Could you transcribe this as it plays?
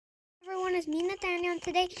is me, Nathaniel, and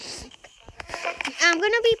today I'm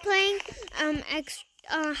gonna be playing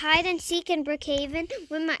hide and seek in Brookhaven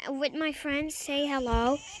with my friends. Say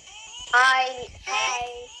hello. Hi.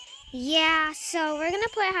 Yeah, so we're gonna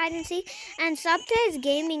play hide and seek and sub to his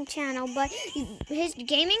gaming channel, but his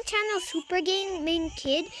gaming channel is Super Gaming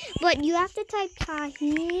Kid, but you have to type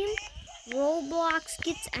Taheem, Roblox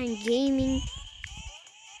Skits and Gaming.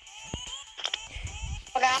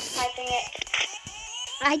 Hold on, I'm typing it.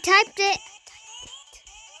 I typed it.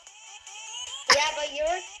 Yeah, but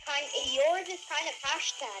yours is kind of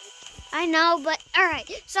hashtag. I know, but alright,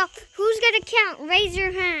 so who's gonna count? Raise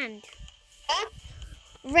your hand. Huh?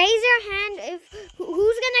 Raise your hand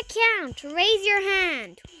who's gonna count? Raise your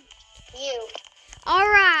hand. You.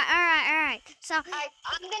 Alright. So I'm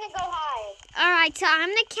gonna go hide. alright, so I'm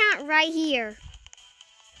gonna count right here.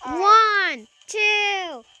 All right. 1,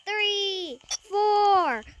 2, 3,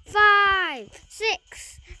 4, 5,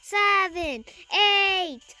 6, 7,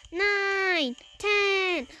 8, 9,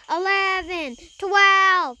 10, 11,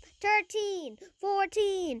 12, 13,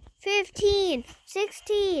 14, 15,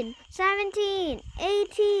 16, 17,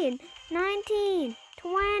 18, 19,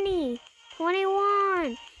 20,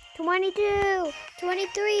 21, 22,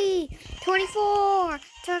 23, 24,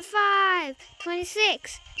 25,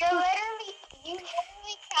 26. You literally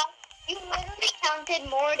counted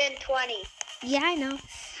more than 20. Yeah, I know.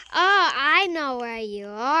 Oh, I know where you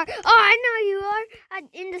are. Oh, I know you are.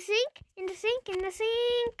 In the sink.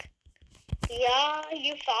 Yeah,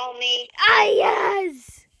 you found me. Ah,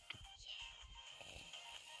 yes.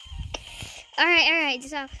 All right.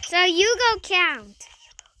 So you go count.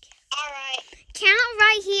 All right. Count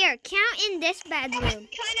right here. Count in this bedroom.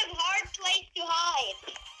 It's kind of hard place to hide.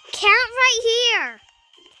 Count right here.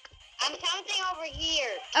 I'm counting over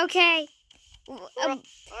here. Okay. All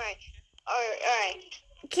right.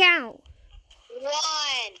 Count. 1,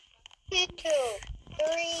 2,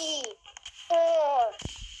 3, 4,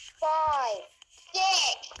 5, 6,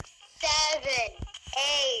 7,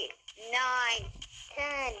 8, 9,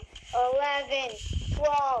 10, 11,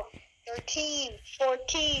 12, 13,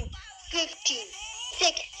 14, 15,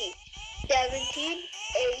 16, 17,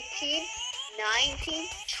 18, 19,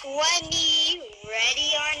 20. Ready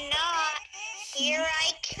or not, here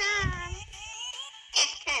I come.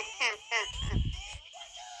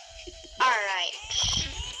 All right.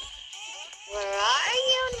 Where are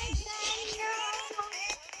you, Nathaniel?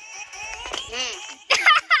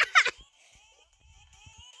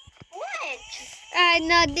 What?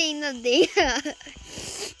 Nothing. Is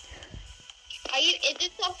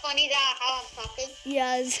it so funny that how I'm talking?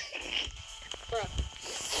 Yes. Bro.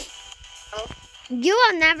 Oh. You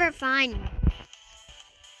will never find me.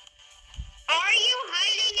 Are you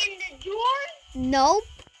hiding in the door? Nope.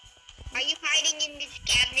 Are you hiding in this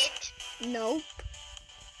cabinet? Nope.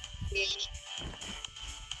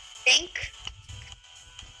 Think.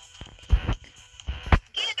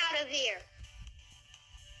 Get out of here.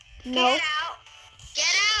 Nope.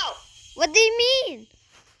 Get out. What do you mean?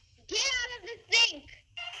 Get out of the sink.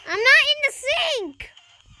 I'm not in the sink.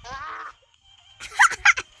 Ah.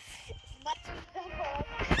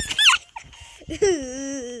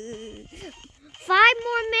 5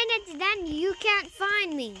 more minutes, then you can't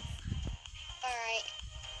find me.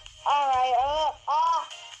 All right.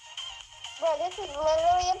 Bro, this is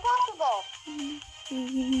literally impossible.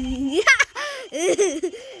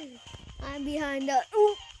 I'm behind the...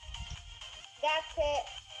 Ooh. That's it.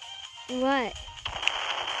 What?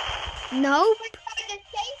 Nope.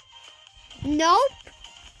 Nope.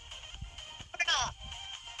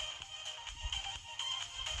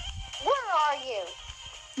 Where are you?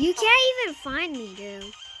 You can't even find me,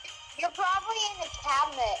 dude. You're probably in the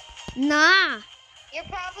cabinet. Nah. You're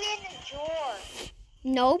probably in the drawer.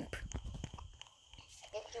 Nope.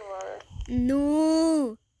 Yes, you were.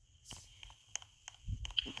 No.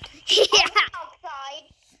 Yeah. Outside.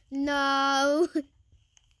 No.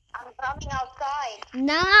 I'm coming outside.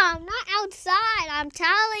 No, I'm not outside. I'm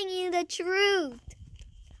telling you the truth.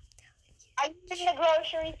 Are you in the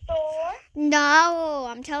grocery store? No,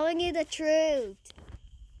 I'm telling you the truth.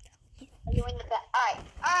 Are you in the back? All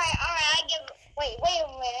right. Wait a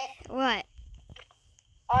minute. What?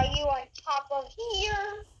 Are you on top of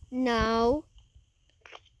here? No.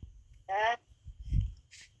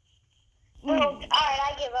 All right,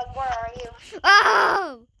 I give up. Where are you?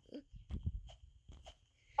 Oh!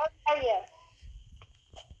 Where are you?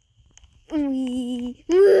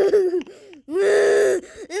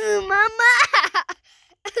 Mama!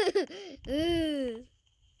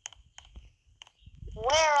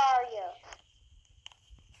 Where are you?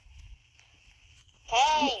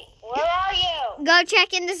 Hey, where are you? Go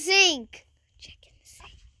check in the sink.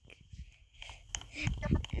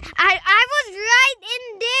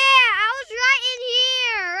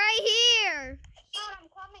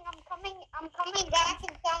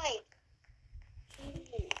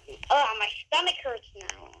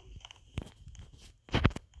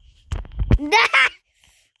 Where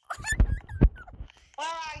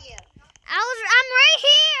are you? I'm right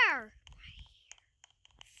here.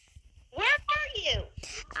 Where are you?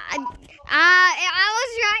 I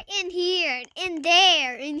was right in here, in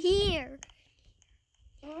there, in here.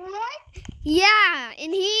 What? Yeah,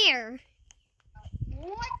 in here.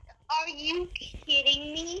 What? Are you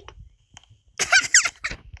kidding me?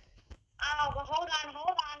 Oh, well, hold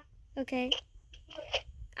on. Okay.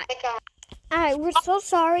 Okay. Alright, we're so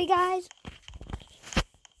sorry, guys.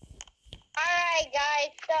 Alright, guys,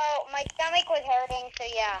 so my stomach was hurting, so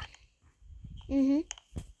yeah. Mhm.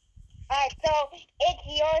 Alright, so it's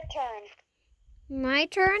your turn. My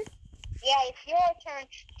turn? Yeah, it's your turn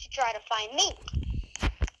to try to find me.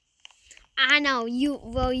 I know, you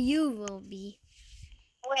will be.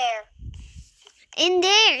 Where? In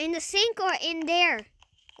there, in the sink or in there,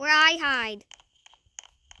 where I hide.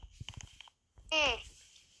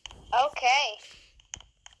 Okay.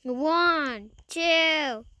 1,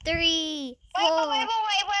 2, 3, 4.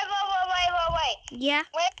 Wait. Yeah.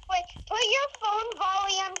 Wait. Put your phone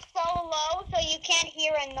volume so low so you can't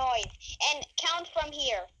hear a noise. And count from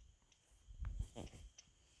here.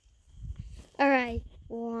 Alright.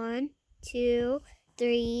 1, 2,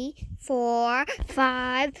 3, 4,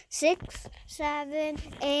 5, 6, 7,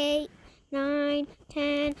 8, 9,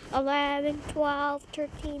 10, 11, 12,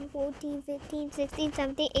 13, 14, 15, 16,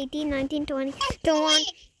 17, 18, 19, 20, 21.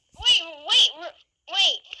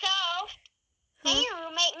 Wait. So, can you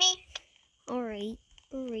roommate me? Alright.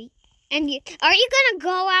 And are you gonna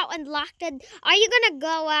go out and lock the? Are you gonna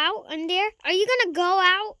go out in there? Are you gonna go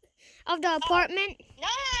out of the apartment? No.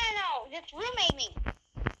 Just roommate me.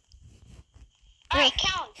 Alright,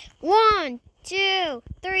 count. 1, 2,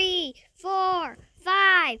 3, 4,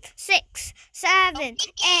 5, 6, 7,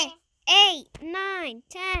 8, 9,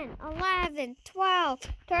 10, 11, 12,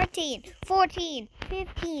 13, 14,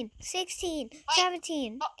 15, 16,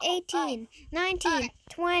 17, 18, 19,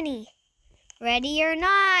 20. Ready or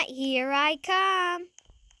not, here I come.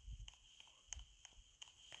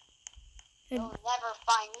 You'll never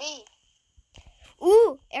find me.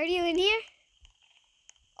 Ooh, are you in here?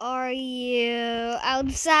 Are you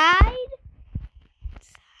outside?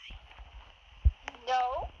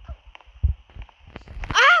 No.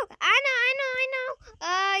 Oh, I know.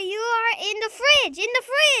 You are in the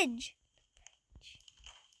fridge.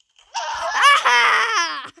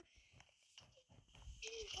 Ah!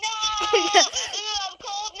 No! I'm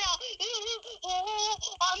cold now.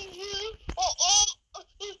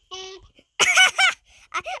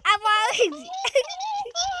 I'm always...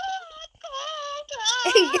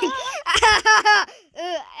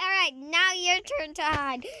 Alright, now your turn to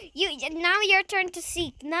hide. Now your turn to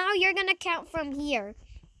seek. Now you're gonna count from here.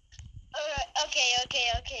 Okay.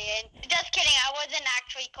 And just kidding. I wasn't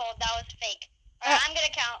actually cold. That was fake. Alright, I'm gonna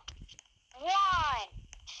count. 1,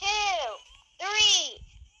 2, 3,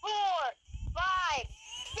 4, 5,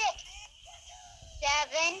 6,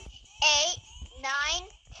 7, 8, 9,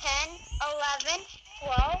 10, 11,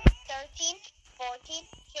 12, 13, 14,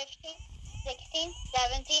 15, 16,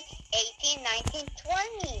 17, 18, 19,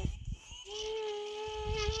 20.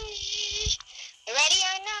 Ready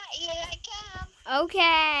or not, here I come.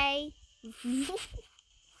 Okay.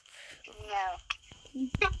 No.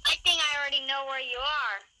 I think I already know where you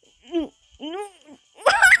are. Found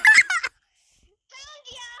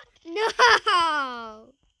ya! No.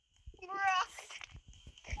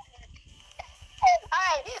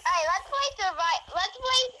 Alright, let's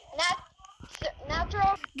play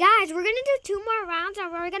natural. Guys, we're gonna do 2 more rounds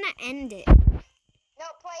and we're gonna end it. No,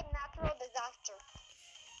 play natural disaster.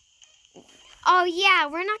 Oh yeah,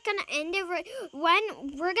 we're not gonna end it when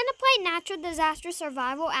we're gonna play natural disaster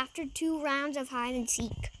survival after 2 rounds of hide and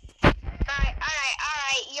seek.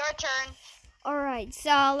 Alright, your turn. Alright,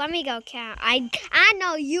 so let me go count. I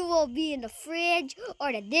know you will be in the fridge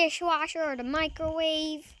or the dishwasher or the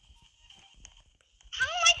microwave. How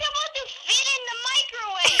am I supposed to fit in the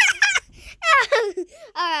microwave?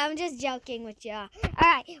 Alright, I'm just joking with you.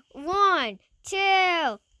 Alright, 1,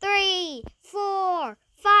 2, 3, 4,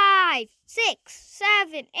 5, 6,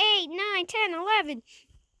 7, 8, 9, 10, 11,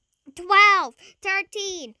 12,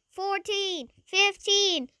 13, 14,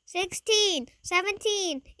 15, 16,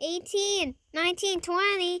 17, 18, 19,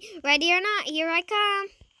 20. Ready or not, here I come.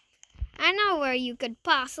 I know where you could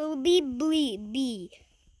possibly be.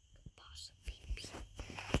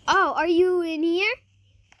 Oh, are you in here?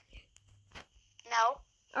 No.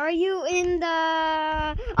 Are you in the...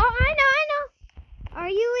 Oh, I know. Are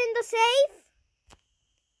you in the safe?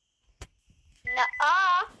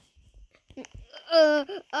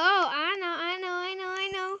 I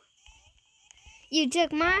know. You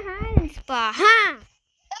took my hiding spot, huh?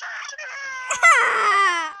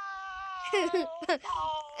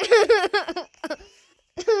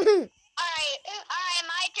 Alright,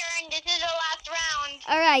 my turn. This is the last round.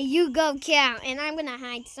 All right, you go count, and I'm gonna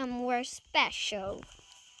hide somewhere special.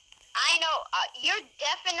 I know. You're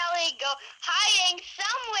definitely hiding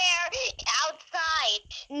somewhere outside.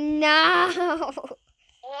 No.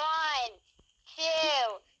 1, 2,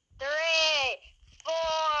 3, 4,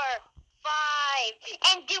 5,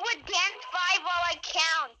 and do a dance 5 while I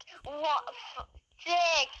count. 6,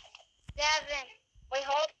 7. Wait,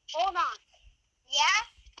 hold on. Yeah.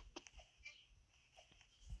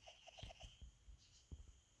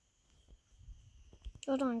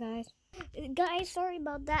 Hold on, guys. Guys, sorry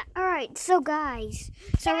about that. All right, so guys,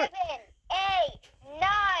 7, 8, 9,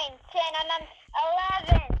 10, and then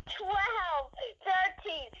 11, 12,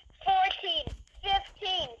 13, 14,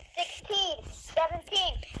 15, 16,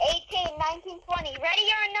 17, 18, 19, 20.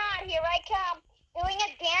 Ready or not, here I come. Doing a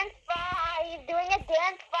dance 5,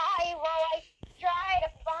 while I try to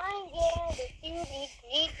find you.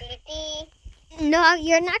 no,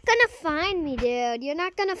 you're not gonna find me, dude. You're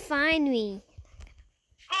not gonna find me.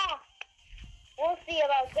 We'll see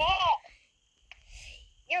about that.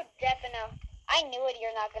 You're definitely. I knew it. You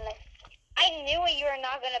were not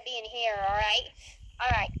gonna be in here. All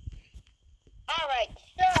right.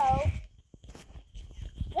 So,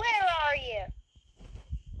 where are you?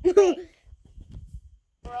 Wait.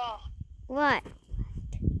 Bro. What?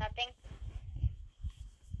 Nothing.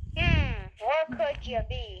 Where could you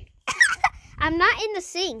be? I'm not in the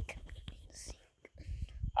sink.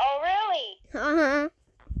 Oh, really? Uh-huh.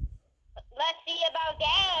 Let's see about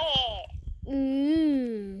that.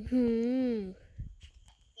 Mm-hmm.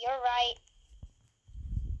 You're right.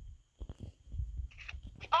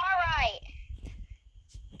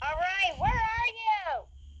 All right, where are you?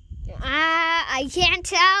 I can't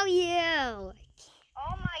tell you.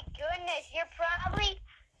 Oh my goodness, you're probably...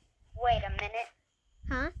 Wait a minute.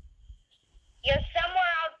 Huh? You're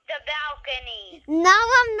somewhere out the balcony. No,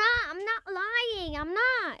 I'm not. I'm not lying. I'm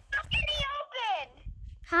not. Balcony open!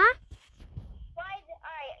 Huh? Why is it...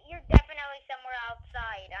 Alright, you're definitely somewhere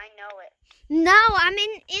outside. I know it. No, I'm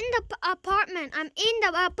in the apartment. I'm in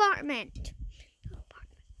the apartment.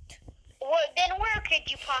 Then where could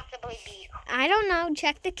you possibly be? I don't know.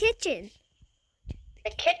 Check the kitchen.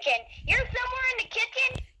 The kitchen? You're somewhere in the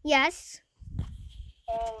kitchen? Yes.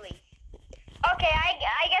 Holy. Okay, I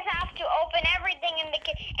guess I have to open everything in the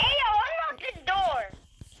kitchen. Hey, unlock this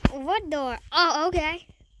door. What door? Oh, okay.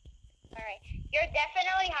 Alright, you're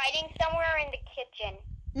definitely hiding somewhere in the kitchen.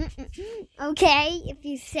 Okay, if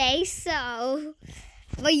you say so.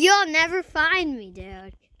 But you'll never find me,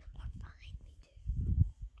 dude.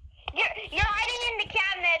 You're hiding in the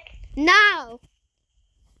cabinet. No.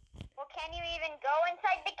 Well, can you even go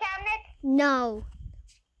inside the cabinet? No.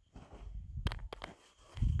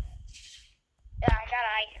 I got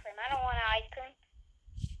ice cream. I don't want ice cream.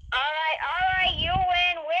 Alright, you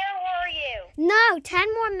win. Where were you? No,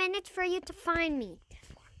 10 more minutes for you to find me.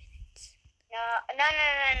 10 more minutes. No.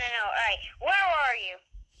 Alright, where were you?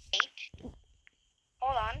 8.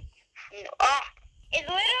 Hold on. It's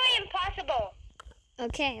literally impossible.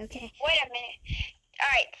 Okay. Wait a minute.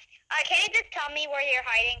 Alright, can you just tell me where you're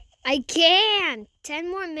hiding? I can. 10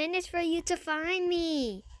 more minutes for you to find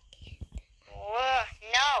me.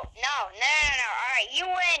 No. Alright, you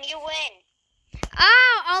win.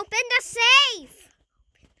 Oh, open the safe.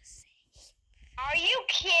 Are you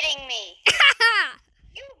kidding me?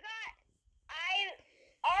 You got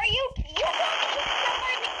me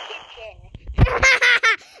somewhere in the kitchen.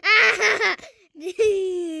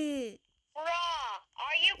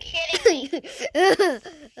 Are you kidding me?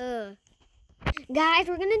 Guys,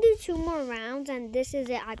 we're gonna do 2 more rounds, and this is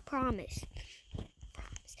it. I promise.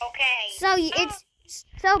 Okay. So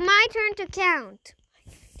my turn to count.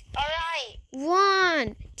 Alright.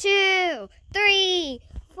 1, 2, 3,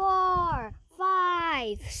 4,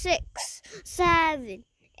 5, 6, 7,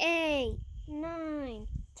 8, 9,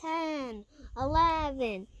 10,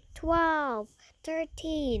 11, 12,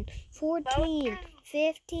 13, 14,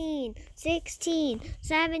 15, 16,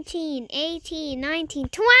 17, 18, 19,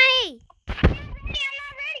 20! I'm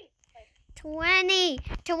not ready. 20,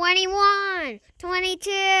 21,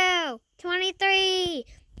 22, 23,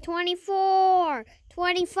 24,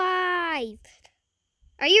 25.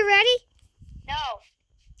 Are you ready? No.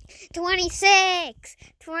 26,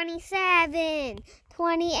 27,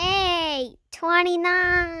 28,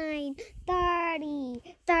 29, 30,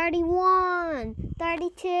 31,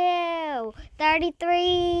 32,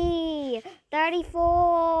 33,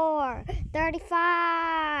 34,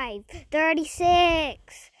 35,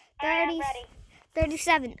 36, 30,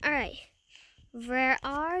 37. All right. Where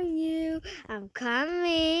are you? I'm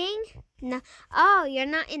coming. No. Oh, you're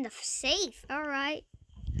not in the safe. All right.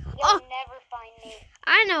 You'll never find me.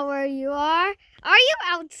 I know where you are. Are you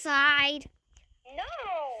outside? No.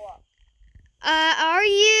 Are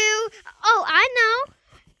you? Oh, I know.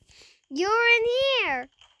 You're in here.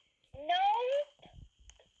 No.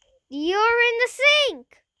 You're in the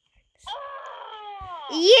sink. Oh.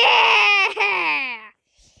 Yeah.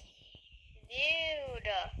 Dude.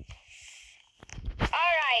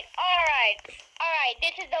 Alright.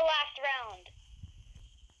 This is the last round.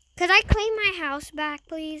 Could I claim my house back,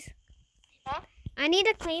 please? Huh? I need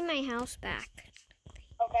to claim my house back.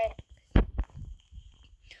 Okay.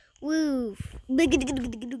 Woo.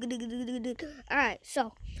 Alright,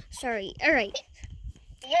 so, sorry. Alright.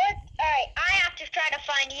 Alright, I have to try to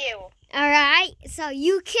find you. Alright, so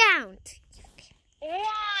you count. 1,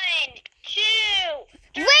 2,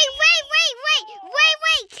 3. Wait.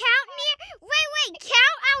 Count near.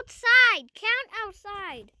 Count outside. Count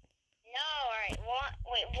outside. No, alright.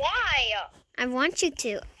 Wait, why? I want you to.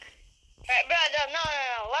 Alright, brother, no.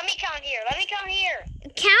 Let me count here.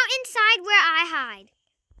 Count inside where I hide.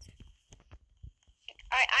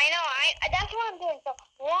 Alright, I know. That's what I'm doing. So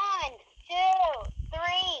 1, 2, 3, 4,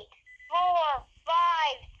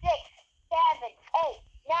 5, 6, 7, 8,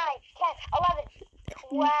 9, 10, 11,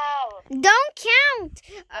 12. Don't count.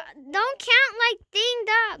 Don't count like thinged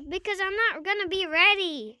up because I'm not gonna be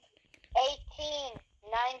ready. 18,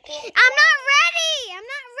 19. I'm not ready.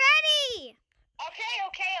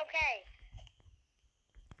 Okay.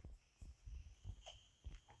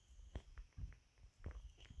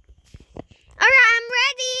 All right, I'm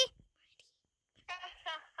ready.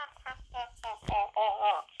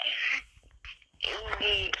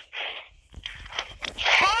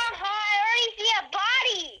 I already see a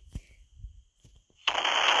body.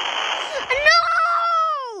 No!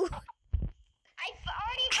 I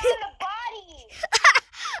already found a body.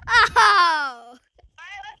 Oh!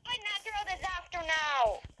 Alright, let's play natural disaster now.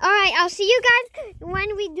 All right, I'll see you guys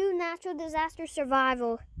when we do natural disaster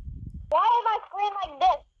survival. Why am I screaming like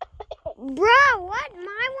this? Bro, what?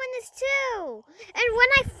 My one is too. And when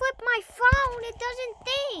I flip my phone, it doesn't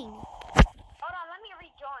thing. Hold on, let me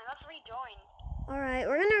rejoin. Let's rejoin. Alright,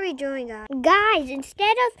 we're gonna rejoin, guys. Guys,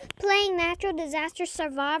 instead of playing natural disaster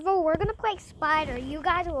survival, we're gonna play Spider. You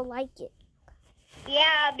guys will like it.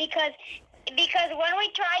 Yeah, because when we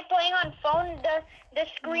tried playing on phone, the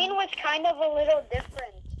screen was kind of a little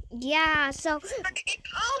different. Yeah, so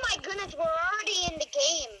Oh my goodness, we're already in the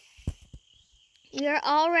game. you're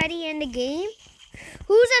already in the game?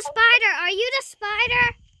 Who's a spider? Are you the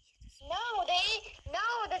spider? No,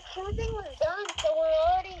 the choosing was done, so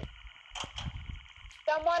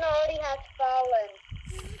someone already has fallen.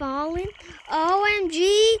 Fallen?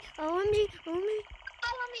 OMG. Follow me,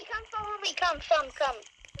 come.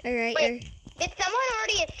 Alright, Wait, did someone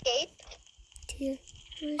already escape? Who's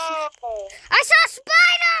this? Oh. I saw a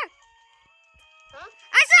spider! Huh?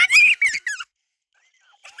 I saw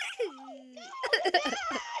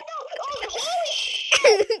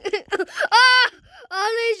Oh,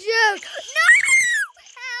 holy shoot! No!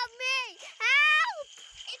 Help me! Help!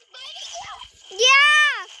 It's biting you!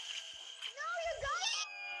 Yeah! No, you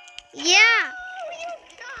Yeah! Oh, you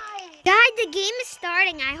died! Guys, the game is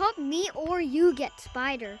starting. I hope me or you get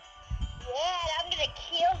spider. Yeah, I'm gonna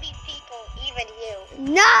kill these people, even you.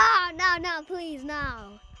 No, please, no.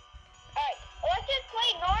 Alright, let's just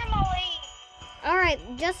play normally. Alright,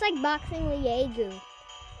 just like boxing Liegu.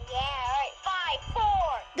 Yeah, alright, 5, 4.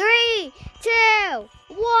 3, 2,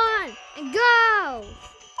 1, and go!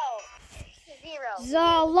 Oh, 0.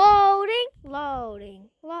 So loading.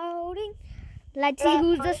 Let's see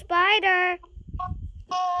who's the spider.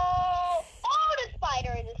 Oh, the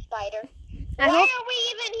spider is a spider. I Why hope are we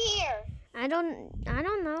even here? I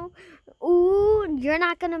don't know. Ooh, you're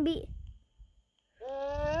not gonna be.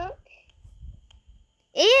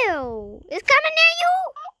 Ew! It's coming near you!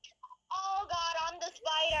 Oh God, I'm the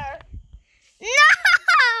spider.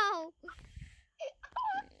 No!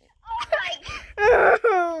 Oh my.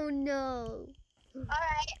 Oh no!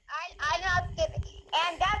 Alright, I'm not kidding.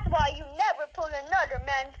 And that's why you never pull another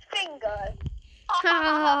man's finger. Ha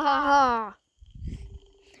ha ha ha!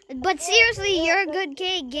 But seriously, you're a good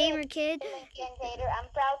kid, gamer kid. I'm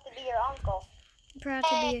proud to be your uncle. Proud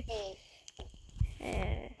to be.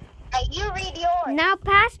 Hey, you read yours. Now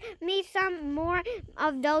pass me some more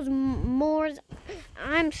of those mores.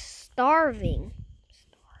 I'm starving.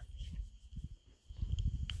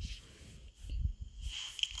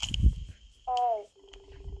 Oh,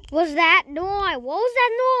 Was that noise? What was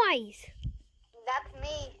that noise? that's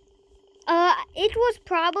me. It was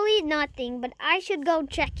probably nothing, but I should go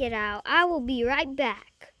check it out. I will be right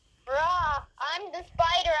back. Bruh, I'm the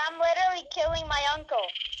spider. I'm literally killing my uncle.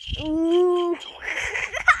 Ooh.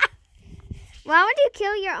 Why would you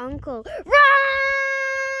kill your uncle?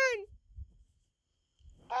 Run!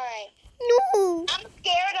 Alright. No. I'm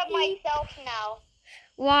scared of myself now.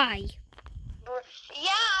 Why?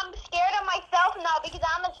 Yeah, I'm scared of myself now because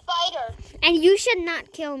I'm a spider. And you should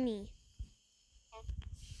not kill me.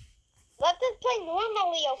 Let's just play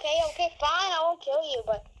normally, okay? Okay, fine, I won't kill you,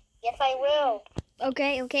 but yes, I will.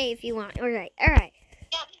 Okay, if you want. All right.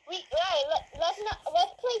 Yeah, let's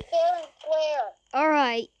play fair and square. All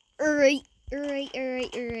right. Where are you?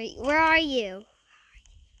 Where are you?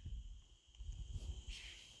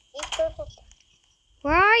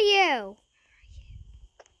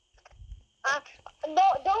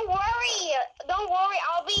 Don't worry.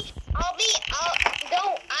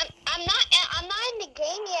 I'm not in the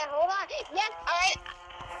game yet. Hold on. Yes,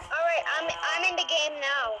 all right. I'm in the game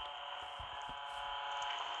now.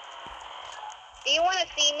 Do you want to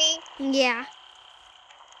see me? Yeah.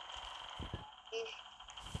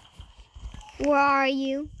 Where are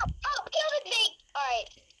you? Oh, kill the snake. All right,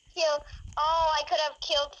 kill. Oh, I could have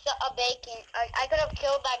killed a bacon. I could have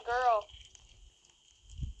killed that girl.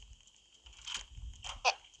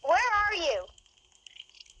 Where are you?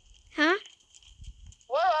 Huh?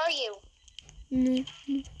 Where are you? No.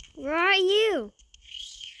 Where are you?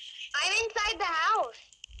 I'm inside the house.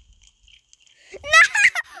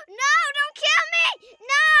 No, don't kill me!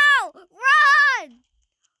 No! Run!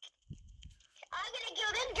 I'm gonna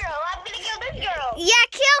kill this girl. Yeah,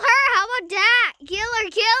 kill her. How about that? Kill her.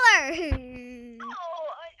 Oh,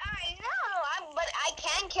 alright, no. But I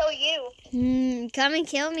can kill you. Come and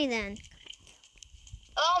kill me then.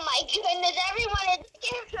 Oh my goodness, everyone is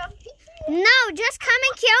scared of me. No, just come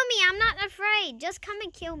and kill me. I'm not afraid. Just come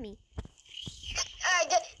and kill me.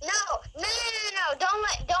 No.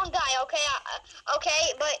 Don't die, okay?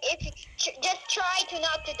 Okay, but just try to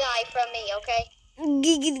not to die from me, okay?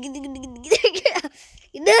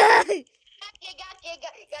 No.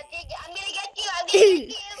 Gotcha. I'm gonna get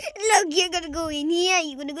you. Look, you're gonna go in here.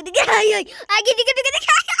 You're gonna go to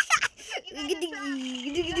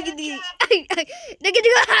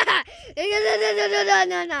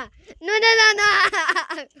No.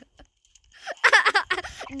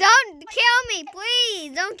 Don't kill me,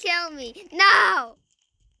 please. Don't kill me. No.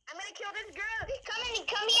 I'm gonna kill this girl.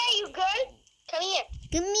 Come here, you good? Come here.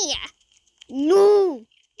 Come here. No.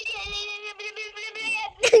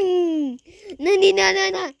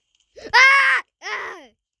 No. Ah!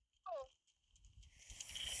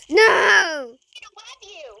 No. It'll web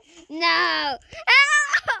you. No.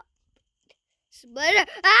 Ah! Spider.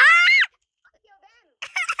 Ah!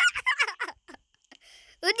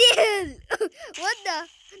 What the hell? What the?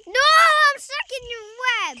 No, I'm stuck in your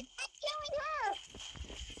web. I'm killing her.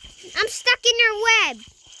 I'm stuck in your web.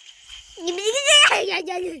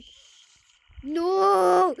 No.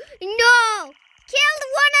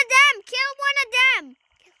 Kill one of them.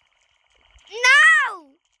 No.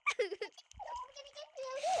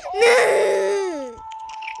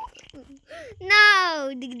 No.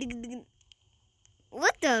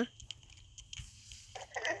 What the?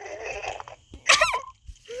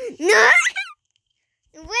 No.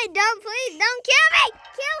 Wait, please don't kill me.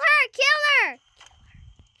 Kill her.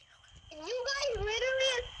 You guys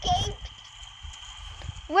literally escaped.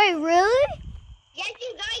 Wait, really? Yes,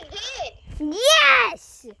 you guys did. Yes.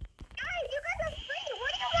 Guys, you guys are free.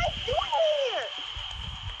 What are you guys doing here?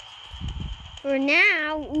 For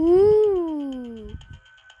now, ooh.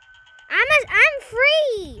 I'm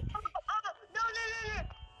free. No.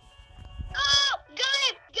 Oh,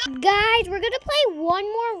 good. Guys, we're gonna play one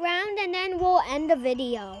more round and then we'll end the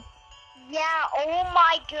video. Yeah. Oh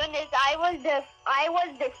my goodness, I was the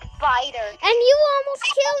spider. And you almost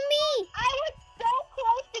killed me. I was so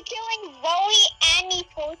close to killing Zoe Annie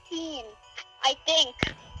 14. I think.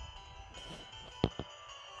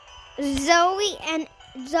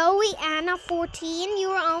 Zoe Anna 14. You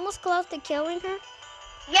were almost close to killing her.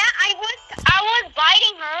 Yeah, I was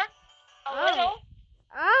biting her a little.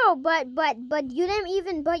 Oh, but you didn't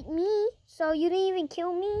even bite me, so you didn't even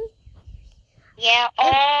kill me. Yeah.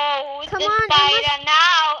 Oh, come the on, spider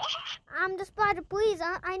now. I'm the spider, please.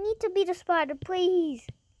 I need to be the spider, please.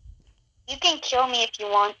 You can kill me if you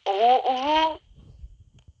want. Ooh.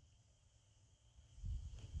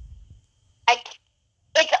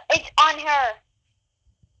 It's on her.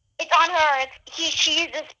 It's on her.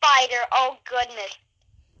 She's the spider. Oh goodness.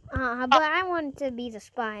 But I wanted to be the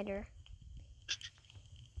spider.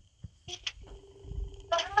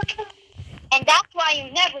 And that's why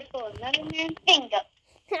you never saw another man's finger.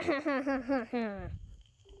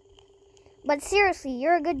 But seriously,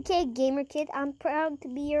 you're a good kid, gamer kid. I'm proud to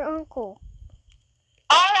be your uncle.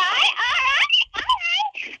 Alright.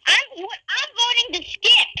 I'm voting to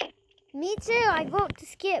skip. Me too. I vote to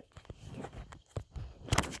skip.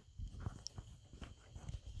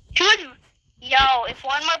 Yo, if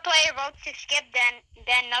one more player votes to skip,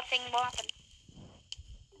 then nothing will happen.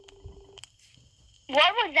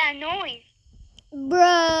 What was that noise?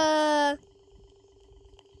 Bruh.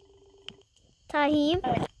 Taheem?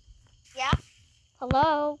 Yeah?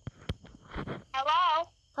 Hello? Hello?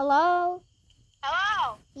 Hello?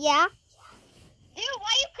 Hello? Yeah? Dude,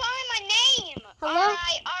 why are you calling my name? Hello?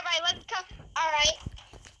 Alright, let's come. Alright.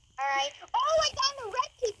 Oh, I got the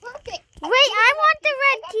red key, perfect. Wait, I want the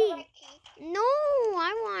red I got the key. red key. No,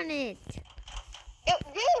 I want it.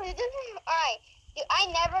 Dude, this is, alright. Dude, I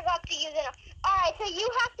never got to use it. Alright, so you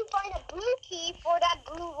have to find a blue key for that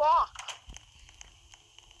blue lock.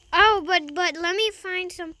 Oh, but let me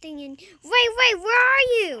find something in. Wait, where are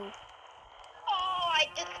you? Oh,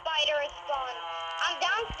 the spider is gone. I'm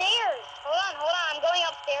downstairs. Hold on. I'm going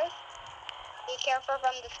upstairs. Be careful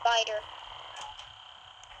from the spider.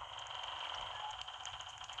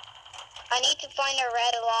 I need to find a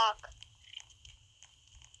red lock.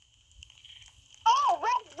 Oh,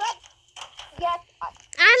 red. Yes.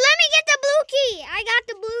 Let me get the blue key. I got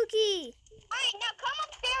the blue key. Alright, now come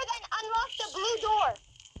upstairs and unlock the blue door.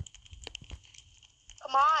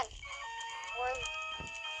 Come on.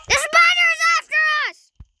 The spider is after us.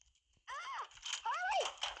 Hurry.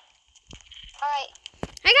 Alright.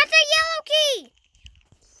 I got the yellow key.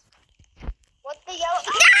 What's the yellow?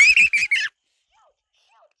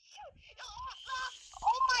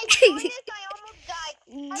 Oh my goodness, I almost died.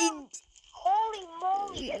 Holy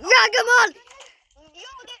moly. Come on.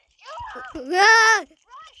 Run.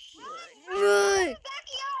 Run.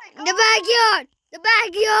 The backyard. The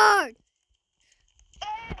backyard.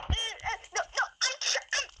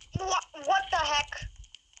 What the heck?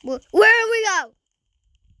 Where do we go?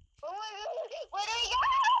 Where do we go?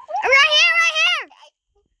 Right here.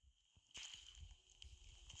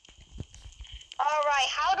 Alright,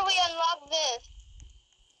 how do we unlock this?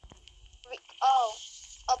 Oh,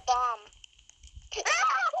 a bomb.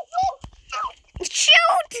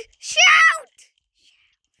 Shoot!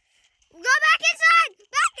 Go back inside!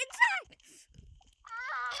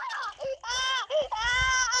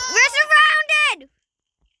 We're surrounded!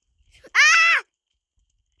 Ah!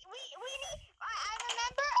 We need, I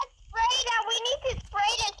remember a spray that we need to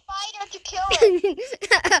spray the spider to kill it.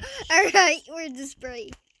 Alright, where's the spray?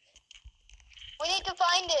 We need to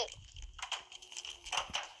find it.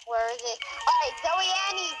 Where is it? Alright, Zoe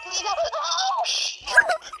Annie, please help. Oh, shoot!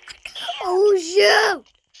 Oh, shoot!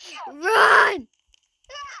 Run!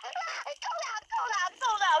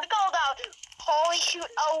 Go down. Holy shoot, a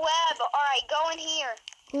web. Alright, go in here.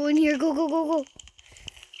 Go in here, go.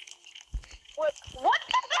 What's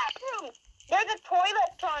the bathroom? There's a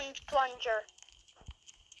toilet plunger.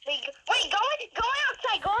 Wait,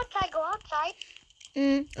 go outside.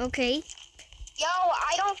 Okay. Yo,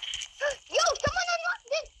 someone unlocked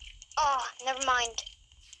this. Oh, never mind.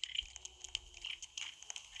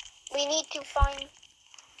 We need to find...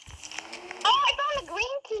 Oh, I found a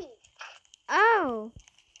green key. Oh.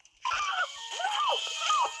 Help!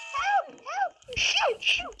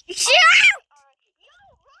 Shoot!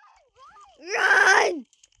 Run!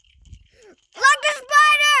 Look, the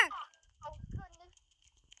spider!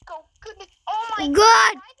 Oh, goodness. Oh, my God!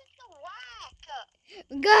 God. Why is it so whack?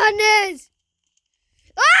 Goodness!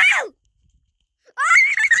 Oh!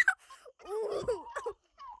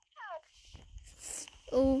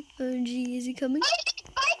 Oh, OMG, is he coming? What is this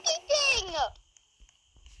spiky thing?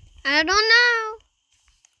 I don't know.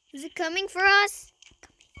 Is it coming for us?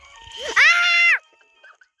 Ah!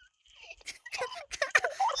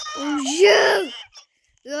 Oh, shoot!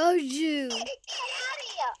 Oh, shoot! Get out of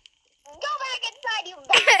here! Go back inside, you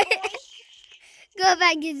bad boy! Go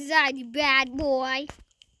back inside, you bad boy.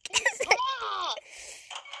 Ah!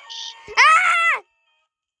 Ah!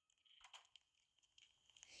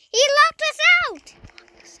 He locked us out!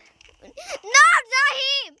 No,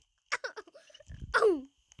 Taheem! Oh.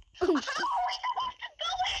 How are we supposed to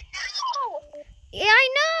go in now? Yeah, I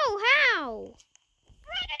know. How?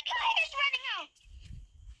 The time is running out.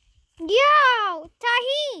 Yo,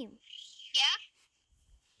 Taheem. Yeah?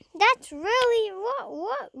 That's really,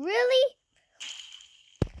 what, really?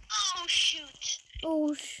 Oh, shoot.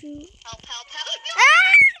 Oh, shoot. Help.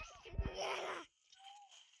 Ah!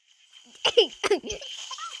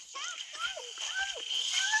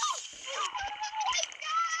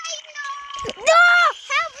 No!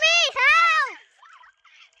 Help me! Help!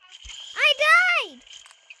 I died!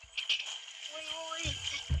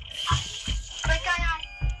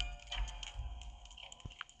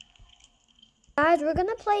 Guys, we're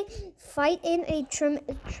gonna play Fight in a Train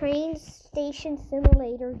Station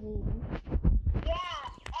Simulator game. Yeah,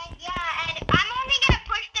 and I'm only gonna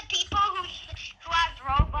push the people who have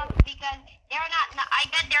Robux because I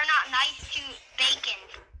bet they're not nice to bacon.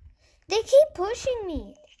 They keep pushing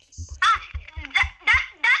me. That's the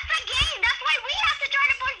game. That's why we have to try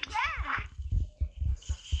to push them.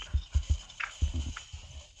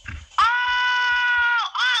 Oh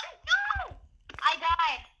no! I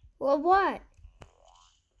died. Well, what?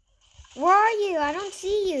 Where are you? I don't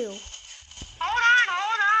see you. Hold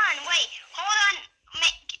on. Wait, hold on.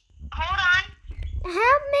 Hold on.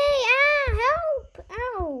 Help me! Ah, help!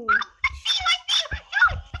 Ow!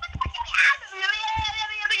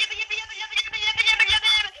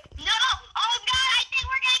 No! Oh God, I think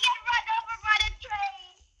we're gonna get run over by the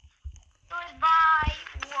train. Goodbye,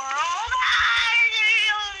 world.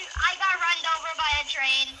 I got run over by a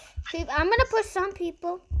train. I'm gonna push some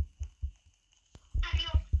people.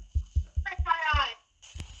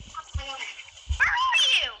 Where are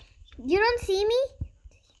you? You don't see me?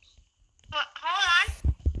 Hold on.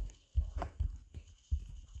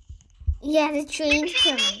 Yeah, the train's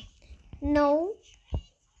coming. No.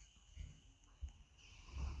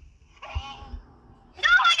 No,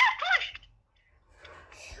 I got pushed.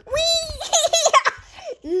 Wee!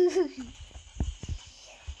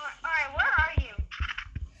 Alright, where are you?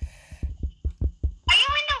 Are you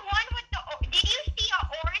in the one with the... Did you see an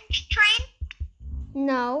orange train?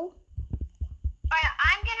 No. Alright,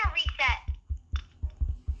 I'm gonna reset.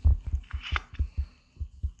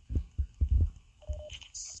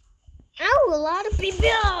 Ow, a lot of people.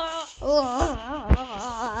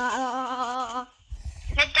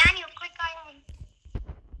 Nathaniel, click on.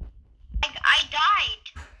 I died.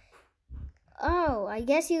 Oh, I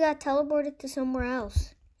guess you got teleported to somewhere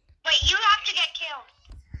else. Wait, you have to get killed.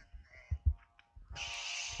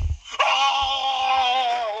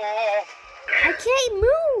 I can't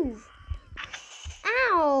move.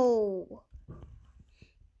 Ow.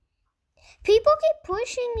 People keep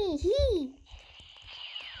pushing me.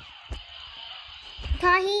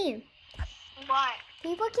 Taheem. What?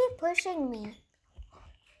 People keep pushing me.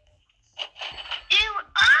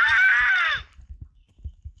 Ah!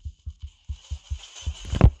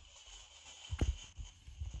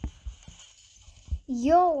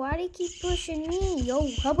 Yo, why do you keep pushing me? Yo,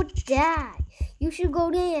 how about that? You should go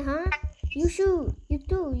there, huh? You should. You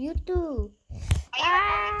too.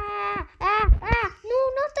 No,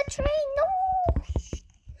 not the train. No.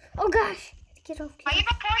 Oh gosh. Get off. Are you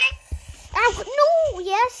recording? Ow, no.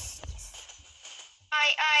 Yes.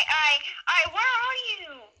 Where are you?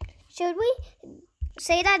 Should we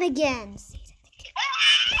say that again?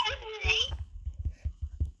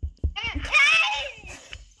 You're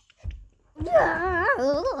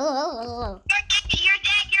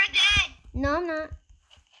dead. No, I'm not.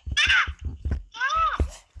 Ah!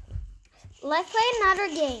 Let's play another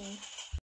game.